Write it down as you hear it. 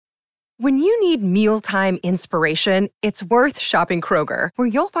When you need mealtime inspiration, it's worth shopping Kroger, where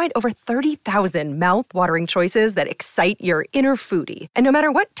you'll find over 30,000 mouth-watering choices that excite your inner foodie. And no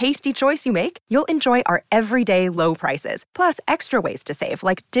matter what tasty choice you make, you'll enjoy our everyday low prices, plus extra ways to save,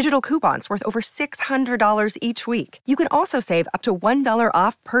 like digital coupons worth over $600 each week. You can also save up to $1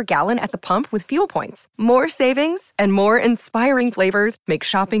 off per gallon at the pump with fuel points. More savings and more inspiring flavors make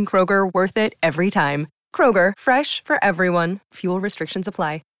shopping Kroger worth it every time. Kroger, fresh for everyone. Fuel restrictions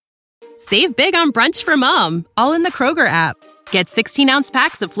apply. Save big on brunch for mom, all in the Kroger app. Get 16-ounce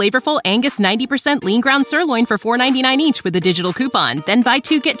packs of flavorful Angus 90% lean ground sirloin for $4.99 each with a digital coupon. Then buy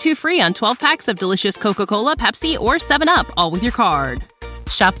 2, get 2 free on 12 packs of delicious Coca-Cola, Pepsi, or 7-Up, all with your card.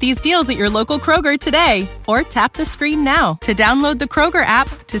 Shop these deals at your local Kroger today, or tap the screen now to download the Kroger app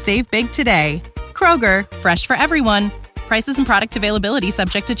to save big today. Kroger, fresh for everyone. Prices and product availability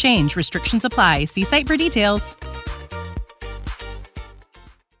subject to change. Restrictions apply. See site for details.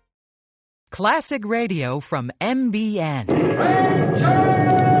 Classic radio from MBN.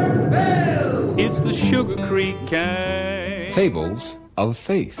 Ranger Bill! It's the Sugar Creek Gang. Fables of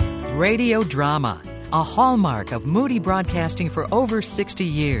Faith. Radio drama, a hallmark of Moody Broadcasting for over 60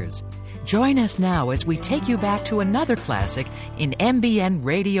 years. Join us now as we take you back to another classic in MBN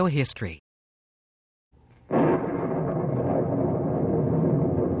radio history.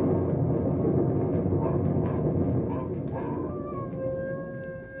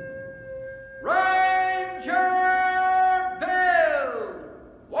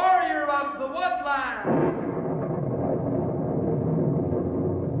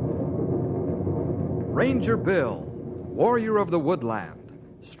 Ranger Bill, warrior of the woodland,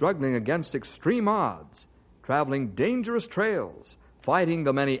 struggling against extreme odds, traveling dangerous trails, fighting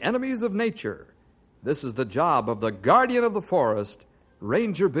the many enemies of nature. This is the job of the guardian of the forest,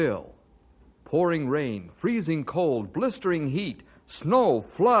 Ranger Bill. Pouring rain, freezing cold, blistering heat, snow,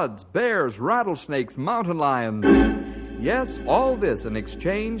 floods, bears, rattlesnakes, mountain lions. Yes, all this in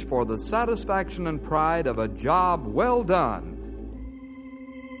exchange for the satisfaction and pride of a job well done.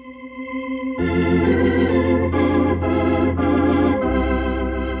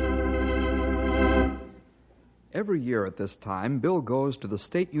 Every year at this time, Bill goes to the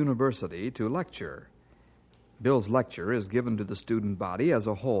State University to lecture. Bill's lecture is given to the student body as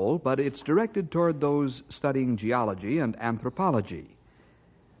a whole, but it's directed toward those studying geology and anthropology.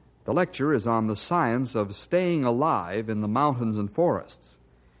 The lecture is on the science of staying alive in the mountains and forests.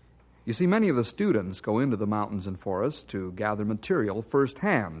 You see, many of the students go into the mountains and forests to gather material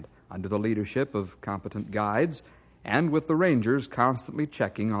firsthand under the leadership of competent guides and with the rangers constantly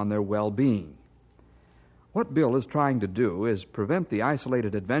checking on their well-being. What Bill is trying to do is prevent the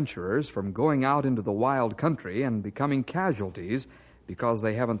isolated adventurers from going out into the wild country and becoming casualties because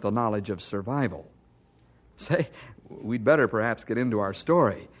they haven't the knowledge of survival. Say, we'd better perhaps get into our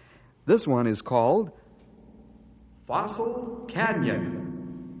story. This one is called Fossil Canyon.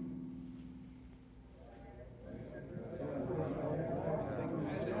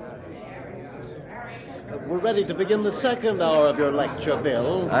 We're ready to begin the second hour of your lecture,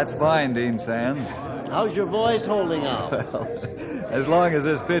 Bill. That's fine, Dean Sands. How's your voice holding out? Well, as long as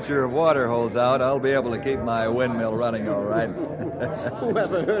this pitcher of water holds out, I'll be able to keep my windmill running all right. Who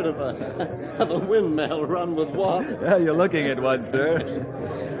ever heard of a windmill run with water? Yeah, you're looking at one,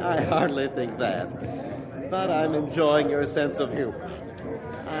 sir. I hardly think that. But I'm enjoying your sense of humor.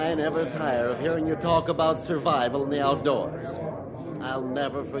 I never tire of hearing you talk about survival in the outdoors. I'll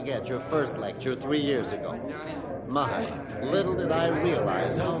never forget your first lecture 3 years ago. My, little did I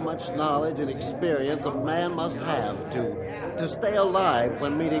realize how much knowledge and experience a man must have to stay alive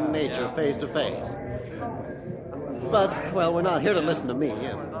when meeting nature face to face. But, well, we're not here to listen to me.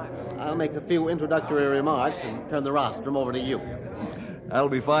 I'll make a few introductory remarks and turn the rostrum over to you. That'll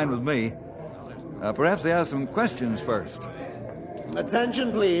be fine with me. Perhaps they have some questions first.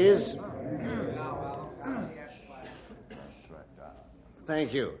 Attention, please.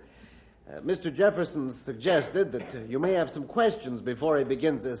 Thank you. Mr. Jefferson suggested that you may have some questions before he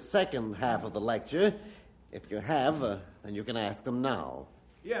begins this second half of the lecture. If you have, then you can ask them now.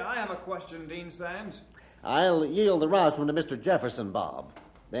 Yeah, I have a question, Dean Sands. I'll yield the rostrum to Mr. Jefferson, Bob.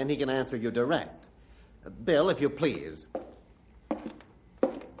 Then he can answer you direct. Bill, if you please.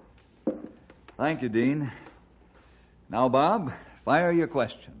 Thank you, Dean. Now, Bob, fire your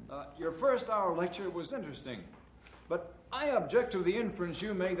question. Your first hour lecture was interesting, but I object to the inference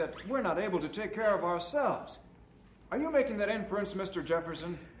you made that we're not able to take care of ourselves. Are you making that inference, Mr.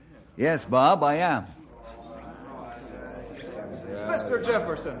 Jefferson? Yes, Bob, I am. Mr.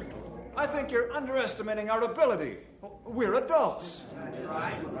 Jefferson, I think you're underestimating our ability. We're adults.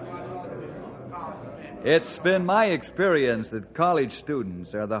 It's been my experience that college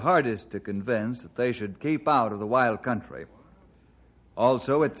students are the hardest to convince that they should keep out of the wild country.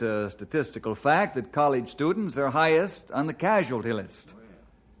 Also, it's a statistical fact that college students are highest on the casualty list.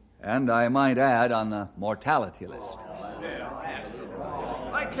 And I might add, on the mortality list.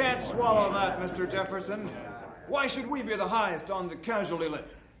 I can't swallow that, Mr. Jefferson. Why should we be the highest on the casualty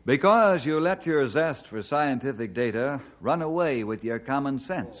list? Because you let your zest for scientific data run away with your common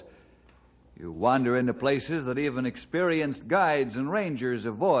sense. You wander into places that even experienced guides and rangers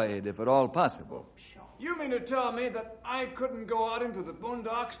avoid, if at all possible. You mean to tell me that I couldn't go out into the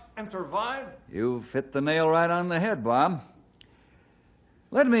boondocks and survive? You've hit the nail right on the head, Bob.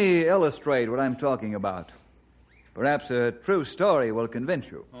 Let me illustrate what I'm talking about. Perhaps a true story will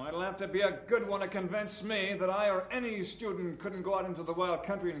convince you. Oh, it'll have to be a good one to convince me that I or any student couldn't go out into the wild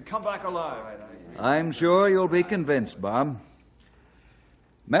country and come back alive. I'm sure you'll be convinced, Bob.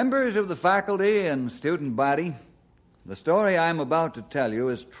 Members of the faculty and student body, the story I'm about to tell you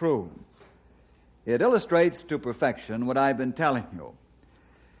is true. It illustrates to perfection what I've been telling you.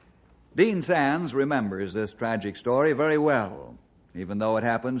 Dean Sands remembers this tragic story very well, even though it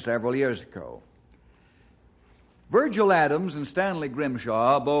happened several years ago. Virgil Adams and Stanley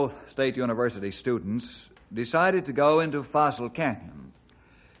Grimshaw, both State University students, decided to go into Fossil Canyon.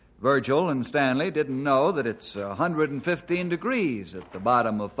 Virgil and Stanley didn't know that it's 115 degrees at the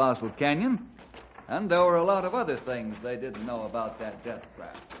bottom of Fossil Canyon, and there were a lot of other things they didn't know about that death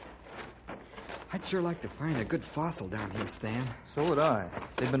trap. I'd sure like to find a good fossil down here, Stan. So would I.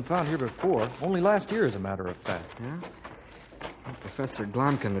 They've been found here before, only last year, as a matter of fact. Yeah? Well, Professor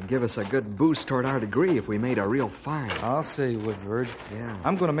Glomkin would give us a good boost toward our degree if we made a real find. I'll say you would, Verge. Yeah.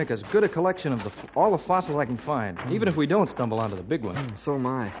 I'm going to make as good a collection of all the fossils I can find, even if we don't stumble onto the big one. So am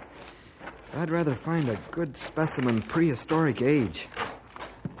I. I'd rather find a good specimen prehistoric age.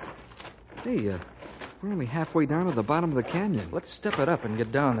 Hey, we're only halfway down to the bottom of the canyon. Let's step it up and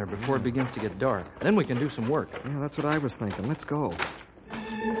get down there before it begins to get dark. Then we can do some work. Yeah, that's what I was thinking. Let's go.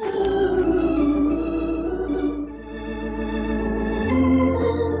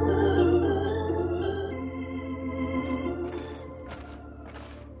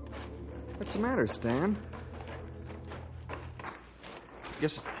 What's the matter, Stan?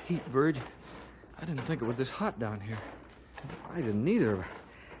 Guess it's the heat, Verge. I didn't think it was this hot down here. I didn't either.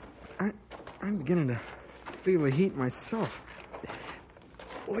 I'm beginning to feel the heat myself.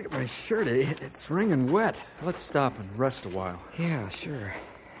 Look at my shirt. It's wringing wet. Let's stop and rest a while. Yeah, sure.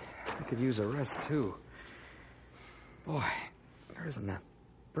 I could use a rest, too. Boy, there isn't a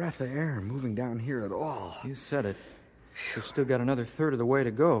breath of air moving down here at all. You said it. We've still got another third of the way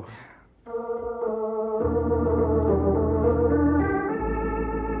to go.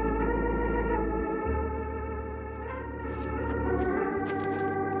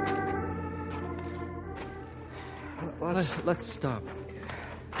 Let's stop.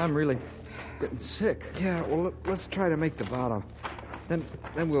 I'm really getting sick. Yeah, well, let's try to make the bottom. Then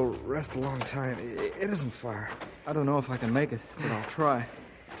we'll rest a long time. It isn't far. I don't know if I can make it, but I'll try.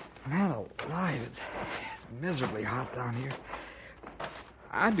 Man alive, it's miserably hot down here.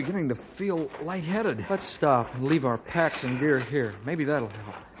 I'm beginning to feel lightheaded. Let's stop and leave our packs and gear here. Maybe that'll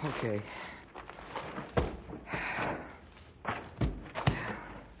help. Okay.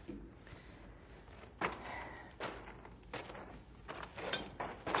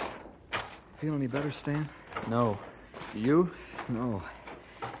 Feel any better, Stan? No. You? No.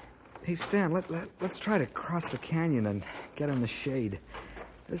 Hey, Stan, let's try to cross the canyon and get in the shade.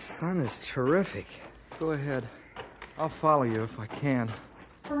 This sun is terrific. Go ahead. I'll follow you if I can.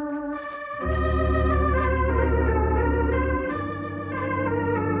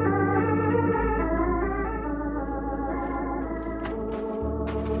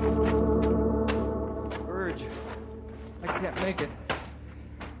 Verge, I can't make it.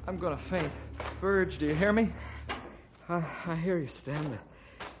 I'm gonna faint. Verge, do you hear me? I hear you, Stan.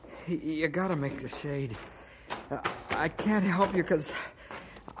 You gotta make the shade. I can't help you because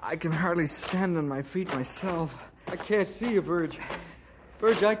I can hardly stand on my feet myself. I can't see you, Verge.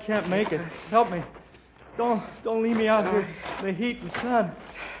 Verge, I can't make it. Help me. Don't leave me out here in the heat and sun.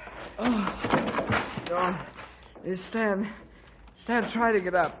 Oh. Stan, try to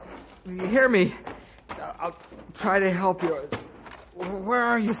get up. You hear me? I'll try to help you. Where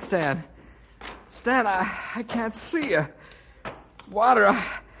are you, Stan? Stan, I can't see you. Water.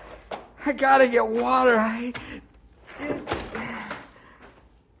 I gotta get water.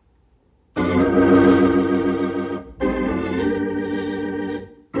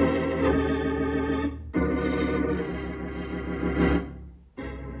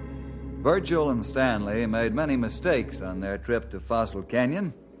 Virgil and Stanley made many mistakes on their trip to Fossil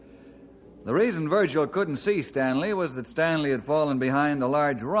Canyon. The reason Virgil couldn't see Stanley was that Stanley had fallen behind a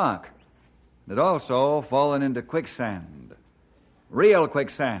large rock. It had also fallen into quicksand. Real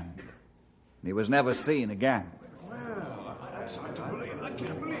quicksand. He was never seen again.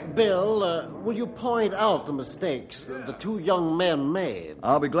 Bill, will you point out the mistakes the two young men made?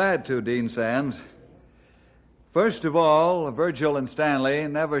 I'll be glad to, Dean Sands. First of all, Virgil and Stanley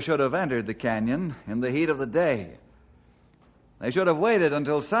never should have entered the canyon in the heat of the day. They should have waited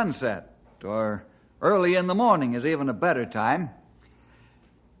until sunset, or early in the morning is even a better time.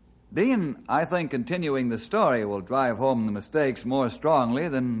 Dean, I think continuing the story will drive home the mistakes more strongly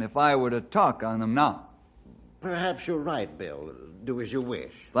than if I were to talk on them now. Perhaps you're right, Bill. Do as you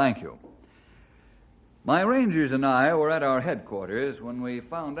wish. Thank you. My rangers and I were at our headquarters when we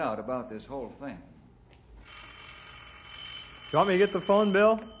found out about this whole thing. You want me to get the phone,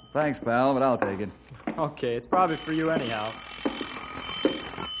 Bill? Thanks, pal, but I'll take it. Okay, it's probably for you anyhow.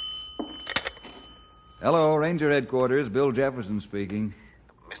 Hello, Ranger Headquarters. Bill Jefferson speaking.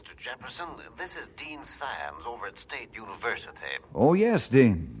 Mr. Jefferson, this is Dean Sands over at State University. Oh, yes,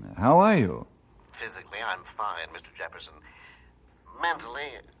 Dean. How are you? Physically, I'm fine, Mr. Jefferson. Mentally,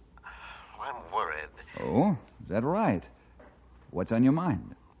 I'm worried. Oh, is that right? What's on your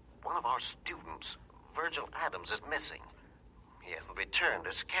mind? One of our students, Virgil Adams, is missing. He hasn't returned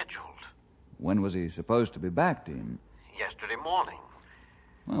as scheduled. When was he supposed to be back, Dean? Yesterday morning.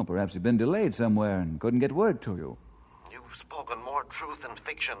 Well, perhaps he'd been delayed somewhere and couldn't get word to you. You've spoken more truth than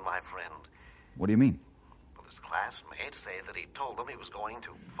fiction, my friend. What do you mean? Well, his classmates say that he told them he was going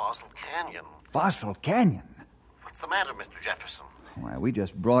to Fossil Canyon. Fossil Canyon? What's the matter, Mr. Jefferson? Why, we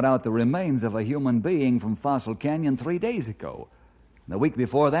just brought out the remains of a human being from Fossil Canyon 3 days ago. The week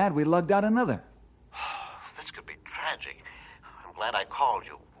before that, we lugged out another. This could be tragic. I'm glad I called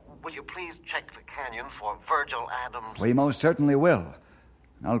you. Will you please check the canyon for Virgil Adams? We most certainly will.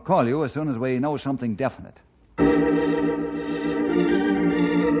 I'll call you as soon as we know something definite.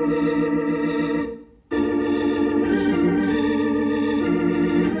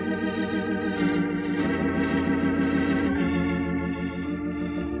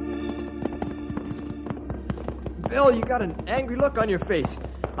 Bill, you got an angry look on your face.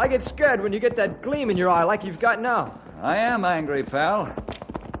 I get scared when you get that gleam in your eye like you've got now. I am angry, pal.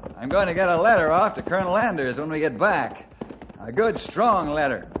 I'm going to get a letter off to Colonel Anders when we get back. A good, strong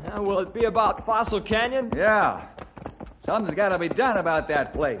letter. Will it be about Fossil Canyon? Yeah. Something's got to be done about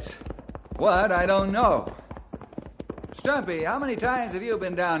that place. What, I don't know. Stumpy, how many times have you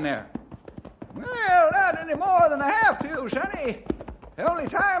been down there? Well, not any more than I have to, Sonny. The only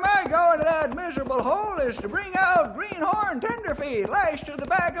time I go into that miserable hole is to bring out greenhorn tenderfeet lashed to the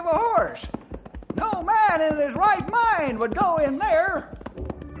back of a horse. No man in his right mind would go in there.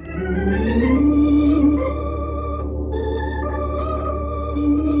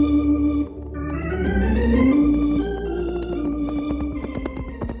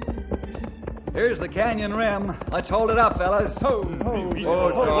 Here's the canyon rim. Let's hold it up, fellas. Oh,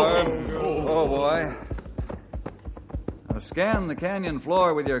 Storm. Oh, boy. Now scan the canyon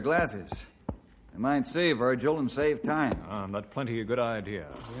floor with your glasses. You might see Virgil and save time. That's plenty a good idea.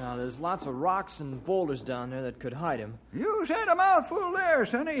 Yeah, there's lots of rocks and boulders down there that could hide him. You said a mouthful there,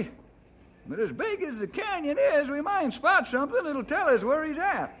 Sonny. But as big as the canyon is, we might spot something that'll tell us where he's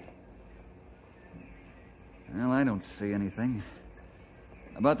at. Well, I don't see anything.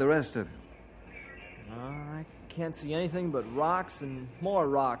 How about the rest of you? I can't see anything but rocks and more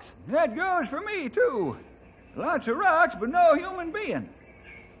rocks. That goes for me, too. Lots of rocks, but no human being.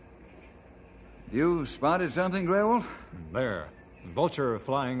 You spotted something, Grewal? There. Vulture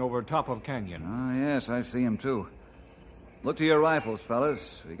flying over top of canyon. Oh, yes, I see him, too. Look to your rifles,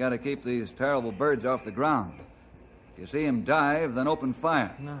 fellas. We got to keep these terrible birds off the ground. If you see him dive, then open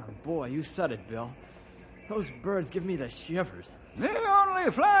fire. No, boy, you said it, Bill. Those birds give me the shivers. They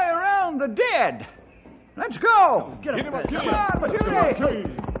only fly around the dead. Let's go! Get him up. Come on, Matuli!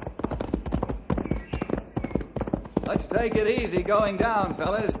 Let's take it easy going down,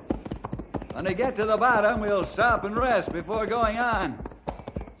 fellas. When we get to the bottom, we'll stop and rest before going on.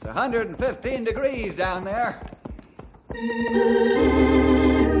 It's 115 degrees down there.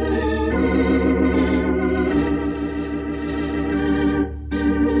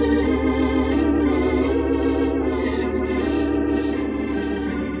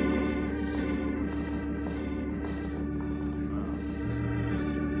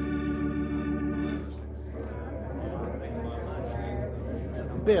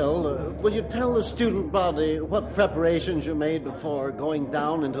 Bill, will you tell the student body what preparations you made before going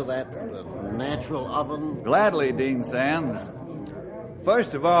down into that natural oven? Gladly, Dean Sands.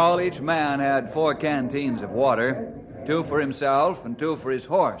 First of all, each man had 4 canteens of water, 2 for himself and 2 for his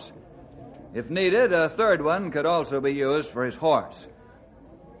horse. If needed, a third one could also be used for his horse.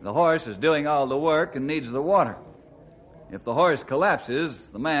 The horse is doing all the work and needs the water. If the horse collapses,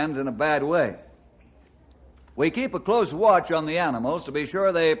 the man's in a bad way. We keep a close watch on the animals to be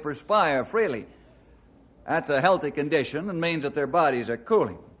sure they perspire freely. That's a healthy condition and means that their bodies are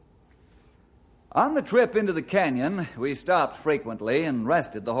cooling. On the trip into the canyon, we stopped frequently and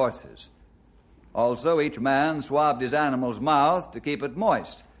rested the horses. Also, each man swabbed his animal's mouth to keep it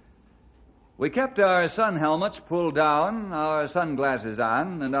moist. We kept our sun helmets pulled down, our sunglasses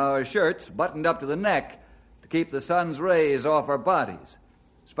on, and our shirts buttoned up to the neck to keep the sun's rays off our bodies,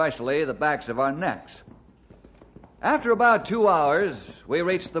 especially the backs of our necks. After about 2 hours, we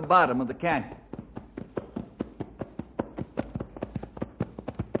reached the bottom of the canyon.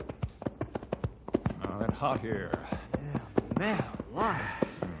 Oh, it's hot here. Yeah, man, alive.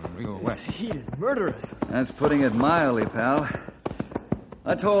 Real wet. This heat is murderous. That's putting it mildly, pal.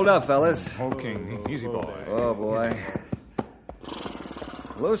 Let's hold up, fellas. Okay, easy, boy. Oh, boy.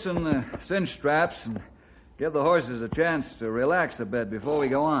 Loosen the cinch straps and give the horses a chance to relax a bit before we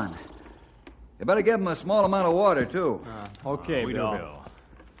go on. You better give them a small amount of water, too. Okay, Bill.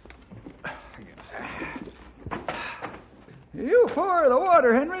 You pour the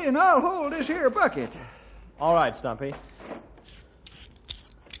water, Henry, and I'll hold this here bucket. All right, Stumpy.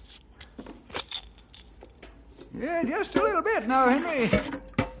 Yeah, just a little bit now, Henry.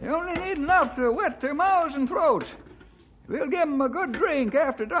 You only need enough to wet their mouths and throats. We'll give them a good drink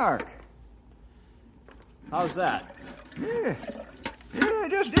after dark. How's that? Yeah,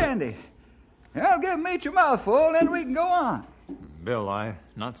 just dandy. I'll give them each a mouthful, then we can go on. Bill, I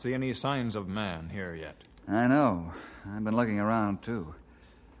not see any signs of man here yet. I know. I've been looking around, too.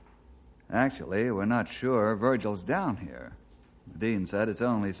 Actually, we're not sure Virgil's down here. The dean said it's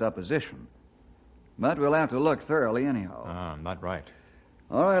only supposition. But we'll have to look thoroughly anyhow. Not right.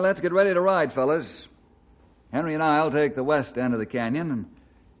 All right, let's get ready to ride, fellas. Henry and I'll take the west end of the canyon, and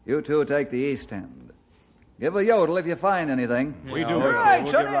you two take the east end. Give a yodel if you find anything. We do. All right,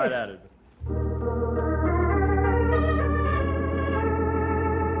 we'll get right at it.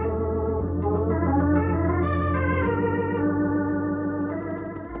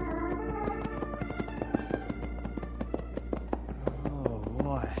 Oh,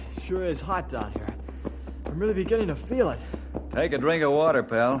 boy. It sure is hot down here. I'm really beginning to feel it. Take a drink of water,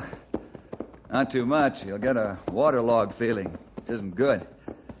 pal. Not too much. You'll get a waterlogged feeling. It isn't good.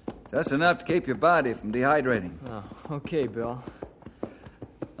 Just enough to keep your body from dehydrating. Oh, okay, Bill.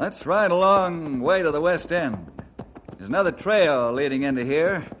 Let's ride a long way to the west end. There's another trail leading into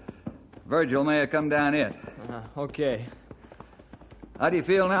here. Virgil may have come down it. Okay. How do you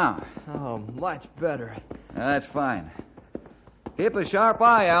feel now? Oh, much better. That's fine. Keep a sharp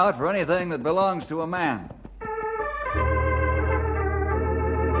eye out for anything that belongs to a man.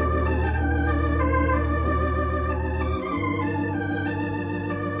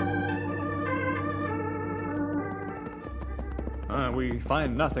 We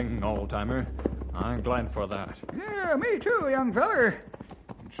find nothing, old-timer. I'm glad for that. Yeah, me too, young feller.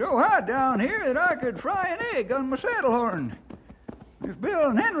 It's so hot down here that I could fry an egg on my saddle horn. If Bill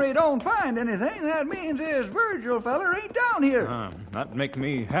and Henry don't find anything, that means this Virgil feller ain't down here. That make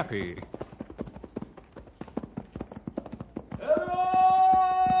me happy. Hello!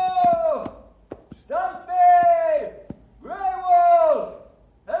 Stumpy! Grey Wolf!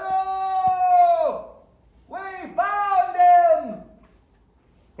 Hello! We found him!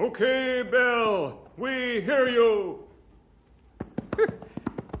 Okay, Bill. We hear you.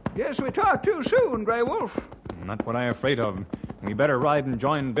 Guess we talked too soon, Grey Wolf. Not what I'm afraid of. We better ride and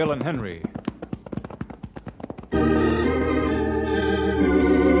join Bill and Henry.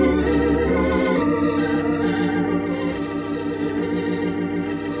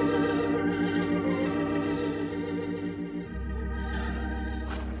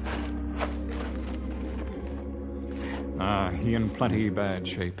 He in plenty bad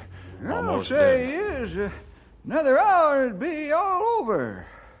shape. I'll say he is. Another hour it'd be all over.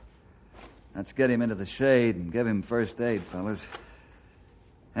 Let's get him into the shade and give him first aid, fellas.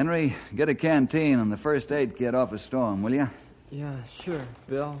 Henry, get a canteen and the first aid kit off his storm, will you? Yeah, sure,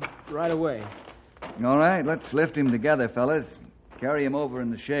 Bill. Right away. All right, let's lift him together, fellas. Carry him over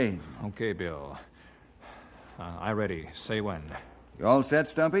in the shade. Okay, Bill. I ready. Say when. You all set,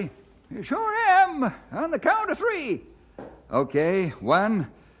 Stumpy? You sure am. On the count of 3. Okay, 1,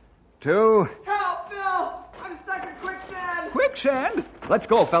 2... Help, Bill! I'm stuck in quicksand! Quicksand? Let's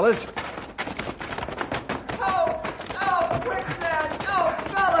go, fellas. Oh, quicksand! Oh,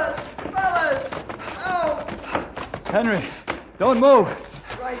 fellas! Oh! Henry, don't move.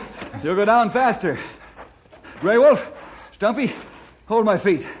 Right. You'll go down faster. Grey Wolf, Stumpy, hold my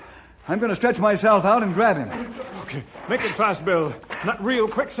feet. I'm going to stretch myself out and grab him. Okay, make it fast, Bill. Not real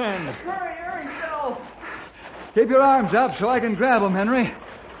quicksand. Hurry, Bill. Keep your arms up so I can grab him, Henry.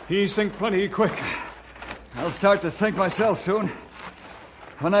 He sink plenty quick. I'll start to sink myself soon.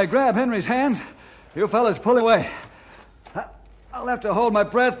 When I grab Henry's hands, you fellas pull away. I'll have to hold my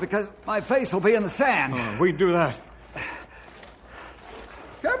breath because my face will be in the sand. Oh, we do that.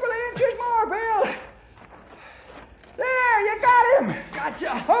 Couple of inches more, Bill. There, you got him. Gotcha.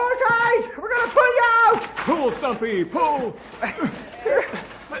 Hold tight. We're going to pull you out. Pull, Stumpy, pull.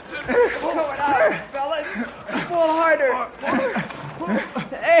 That's it. Pull it out, fellas. Pull harder. Pull.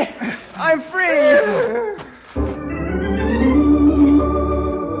 Hey, I'm free.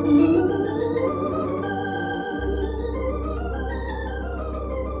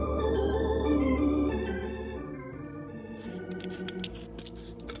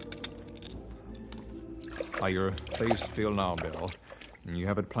 How your face feel now, Bill? You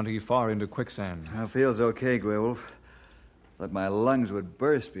have it plenty far into quicksand. It feels okay, Grey Wolf. Thought my lungs would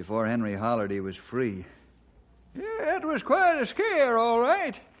burst before Henry hollered he was free. Yeah, it was quite a scare, all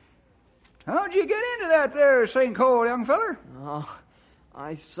right. How'd you get into that there sinkhole, young feller? Oh,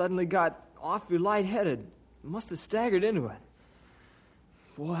 I suddenly got awfully lightheaded. Must have staggered into it.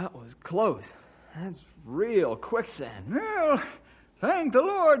 Boy, that was close. That's real quicksand. Well, thank the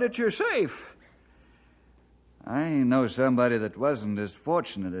Lord that you're safe. I know somebody that wasn't as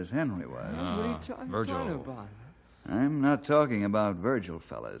fortunate as Henry was. What are you talking about? I'm not talking about Virgil,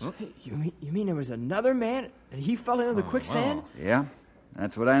 fellas. Hey, you mean there was another man and he fell into the quicksand? Yeah,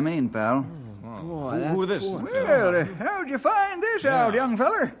 that's what I mean, pal. Boy, Who this? Well, how'd you find this out, young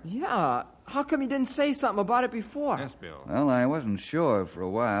feller? Yeah, how come you didn't say something about it before? Yes, Bill. Well, I wasn't sure for a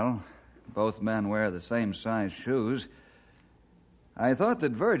while. Both men wear the same size shoes. I thought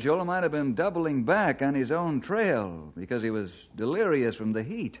that Virgil might have been doubling back on his own trail because he was delirious from the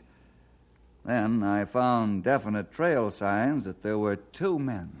heat. Then I found definite trail signs that there were two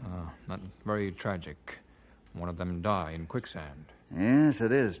men. Not very tragic. One of them died in quicksand. Yes,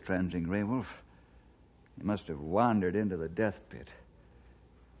 it is tragic, Grey Wolf. He must have wandered into the death pit.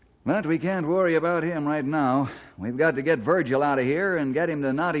 But we can't worry about him right now. We've got to get Virgil out of here and get him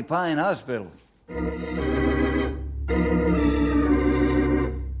to Knotty Pine Hospital.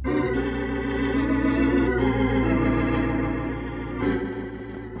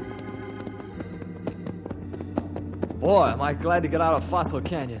 Boy, am I glad to get out of Fossil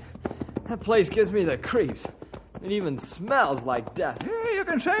Canyon. That place gives me the creeps. It even smells like death. Yeah, you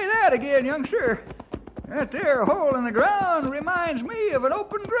can say that again, youngster. That there hole in the ground reminds me of an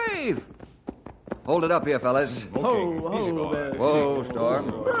open grave. Hold it up here, fellas. Okay. Whoa,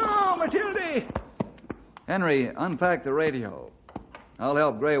 Storm. Oh, Matilda! Henry, unpack the radio. I'll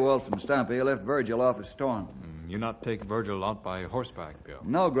help Grey Wolf and Stumpy lift Virgil off his storm. You not take Virgil out by horseback, Bill?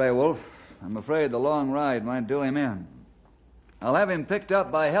 No, Grey Wolf. I'm afraid the long ride might do him in. I'll have him picked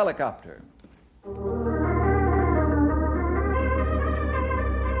up by helicopter.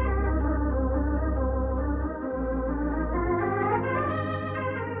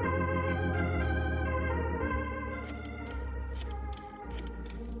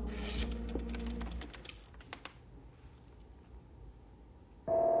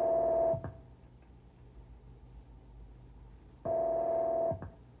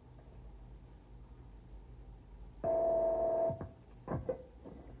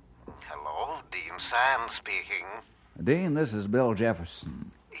 Sands speaking. Dean, this is Bill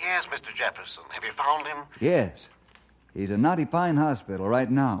Jefferson. Yes, Mr. Jefferson. Have you found him? Yes. He's in Knotty Pine Hospital right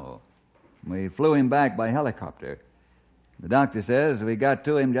now. We flew him back by helicopter. The doctor says we got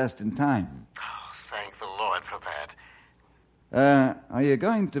to him just in time. Oh, thank the Lord for that. Are you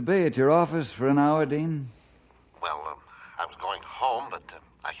going to be at your office for an hour, Dean? Well, I was going home, but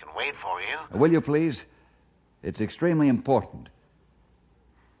I can wait for you. Will you, please? It's extremely important.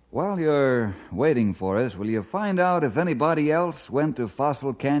 While you're waiting for us, will you find out if anybody else went to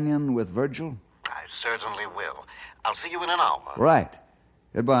Fossil Canyon with Virgil? I certainly will. I'll see you in an hour. Right.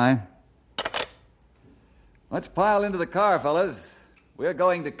 Goodbye. Let's pile into the car, fellas. We're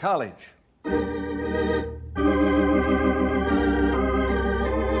going to college.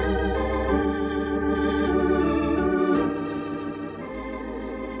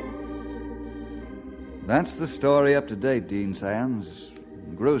 That's the story up to date, Dean Sands.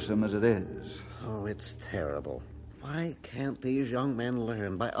 Gruesome as it is. Oh, it's terrible. Why can't these young men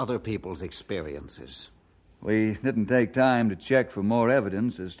learn by other people's experiences? We didn't take time to check for more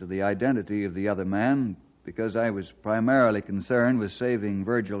evidence as to the identity of the other man because I was primarily concerned with saving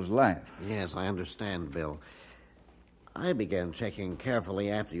Virgil's life. Yes, I understand, Bill. I began checking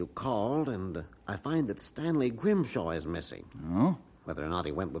carefully after you called, and I find that Stanley Grimshaw is missing. Oh? Whether or not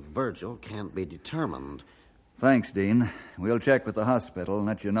he went with Virgil can't be determined. Thanks, Dean. We'll check with the hospital and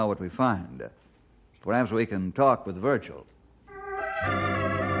let you know what we find. Perhaps we can talk with Virgil.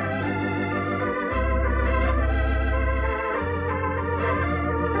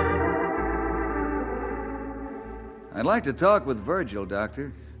 I'd like to talk with Virgil,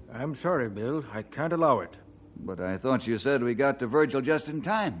 Doctor. I'm sorry, Bill. I can't allow it. But I thought you said we got to Virgil just in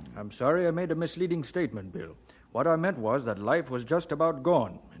time. I'm sorry I made a misleading statement, Bill. What I meant was that life was just about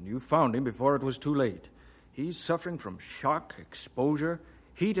gone, and you found him before it was too late. He's suffering from shock, exposure,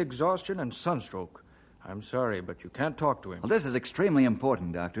 heat exhaustion, and sunstroke. I'm sorry, but you can't talk to him. Well, this is extremely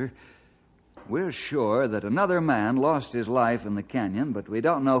important, Doctor. We're sure that another man lost his life in the canyon, but we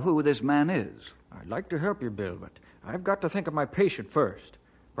don't know who this man is. I'd like to help you, Bill, but I've got to think of my patient first.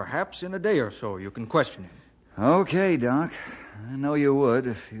 Perhaps in a day or so you can question him. Okay, Doc. I know you would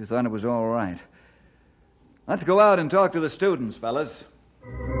if you thought it was all right. Let's go out and talk to the students, fellas.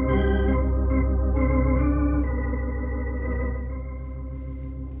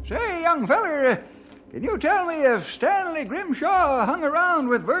 Say, young feller, can you tell me if Stanley Grimshaw hung around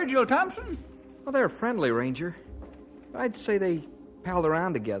with Virgil Thompson? Well, they're friendly, Ranger. I'd say they palled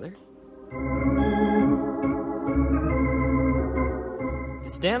around together.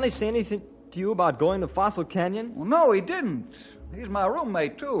 Did Stanley say anything to you about going to Fossil Canyon? Well, no, he didn't. He's my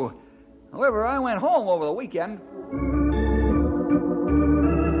roommate, too. However, I went home over the weekend.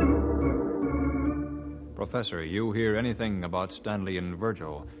 Professor, you hear anything about Stanley and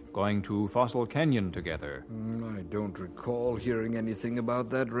Virgil going to Fossil Canyon together? I don't recall hearing anything about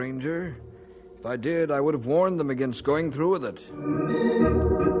that, Ranger. If I did, I would have warned them against going through with it.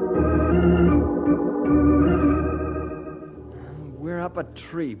 We're up a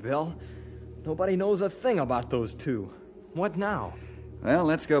tree, Bill. Nobody knows a thing about those two. What now? Well,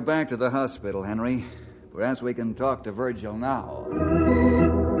 let's go back to the hospital, Henry. Perhaps we can talk to Virgil now.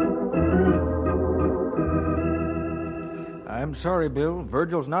 I'm sorry, Bill.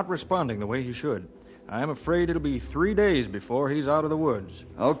 Virgil's not responding the way he should. I'm afraid it'll be 3 days before he's out of the woods.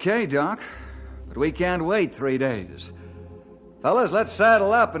 Okay, Doc. But we can't wait 3 days. Fellas, let's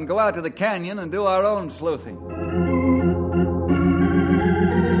saddle up and go out to the canyon and do our own sleuthing.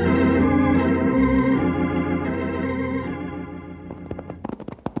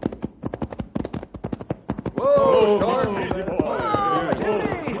 Whoa, Storm!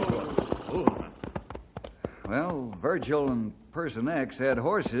 Well, Virgil and Person X had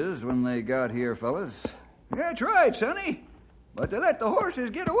horses when they got here, fellas. That's right, Sonny. But they let the horses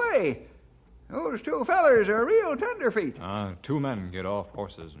get away. Those two fellers are real tenderfeet. 2 men get off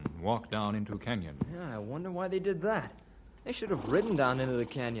horses and walk down into canyon. Yeah, I wonder why they did that. They should have ridden down into the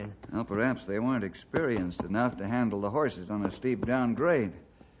canyon. Well, perhaps they weren't experienced enough to handle the horses on a steep downgrade.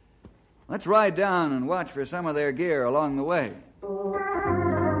 Let's ride down and watch for some of their gear along the way.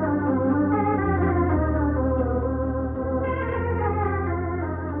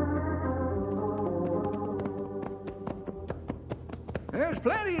 There's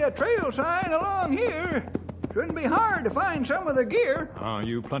plenty of trail sign along here. Shouldn't be hard to find some of the gear.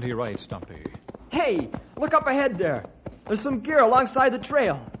 You plenty right, Stumpy. Hey, look up ahead there. There's some gear alongside the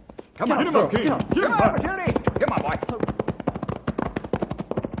trail. Come on, Come on, Matilda. Come on, boy.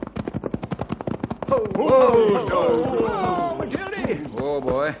 Whoa, Matilda. Oh,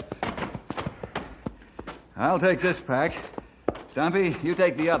 boy. I'll take this pack. Stumpy, you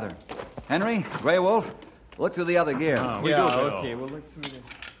take the other. Henry, Grey Wolf, look through the other gear. Okay, we'll look through the...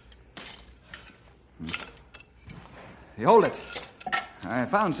 Hey, hold it. I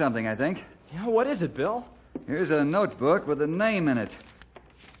found something, I think. Yeah, what is it, Bill? Here's a notebook with a name in it.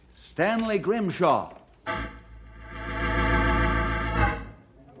 Stanley Grimshaw.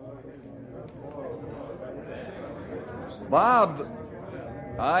 Bob,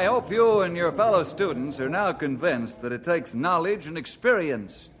 I hope you and your fellow students are now convinced that it takes knowledge and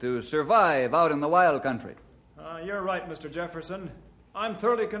experience to survive out in the wild country. You're right, Mr. Jefferson. I'm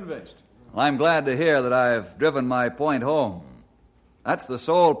thoroughly convinced. I'm glad to hear that I've driven my point home. That's the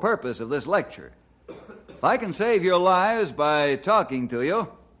sole purpose of this lecture. If I can save your lives by talking to you,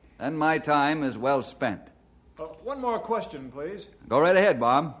 then my time is well spent. One more question, please. Go right ahead,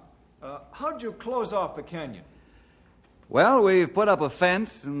 Bob. How'd you close off the canyon? Well, we've put up a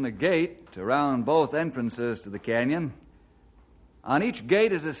fence and a gate around both entrances to the canyon. On each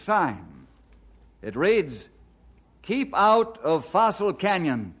gate is a sign. It reads, "Keep out of Fossil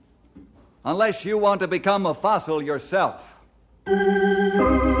Canyon, unless you want to become a fossil yourself."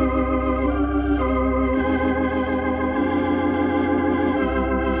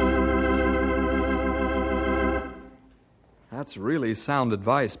 That's really sound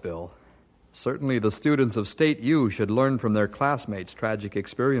advice, Bill. Certainly the students of State U should learn from their classmates' tragic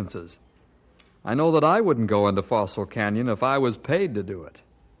experiences. I know that I wouldn't go into Fossil Canyon if I was paid to do it.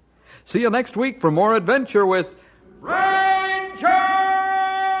 See you next week for more adventure with Ranger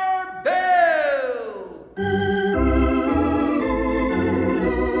Bill!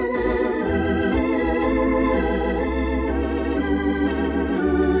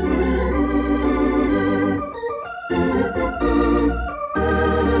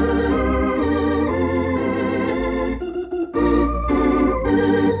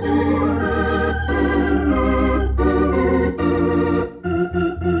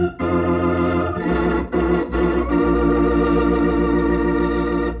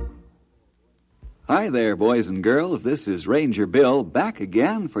 Hi there, boys and girls. This is Ranger Bill back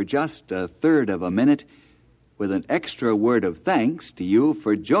again for just a third of a minute with an extra word of thanks to you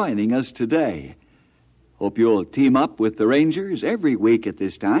for joining us today. Hope you'll team up with the Rangers every week at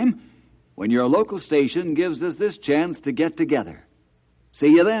this time when your local station gives us this chance to get together.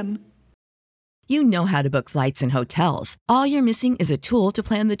 See you then. You know how to book flights and hotels. All you're missing is a tool to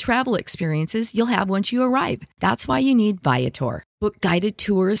plan the travel experiences you'll have once you arrive. That's why you need Viator. Book guided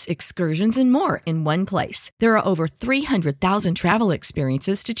tours, excursions, and more in one place. There are over 300,000 travel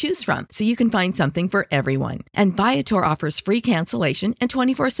experiences to choose from, so you can find something for everyone. And Viator offers free cancellation and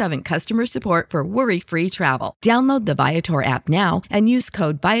 24/7 customer support for worry-free travel. Download the Viator app now and use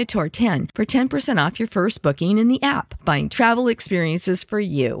code Viator10 for 10% off your first booking in the app. Find travel experiences for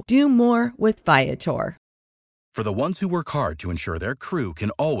you. Do more with Viator. For the ones who work hard to ensure their crew can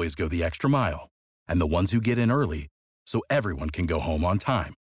always go the extra mile, and the ones who get in early so everyone can go home on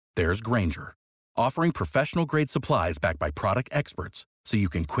time, there's Grainger, offering professional-grade supplies backed by product experts so you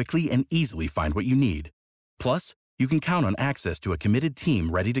can quickly and easily find what you need. Plus, you can count on access to a committed team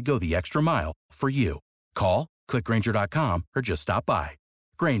ready to go the extra mile for you. Call, click Grainger.com, or just stop by.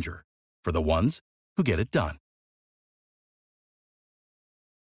 Grainger, for the ones who get it done.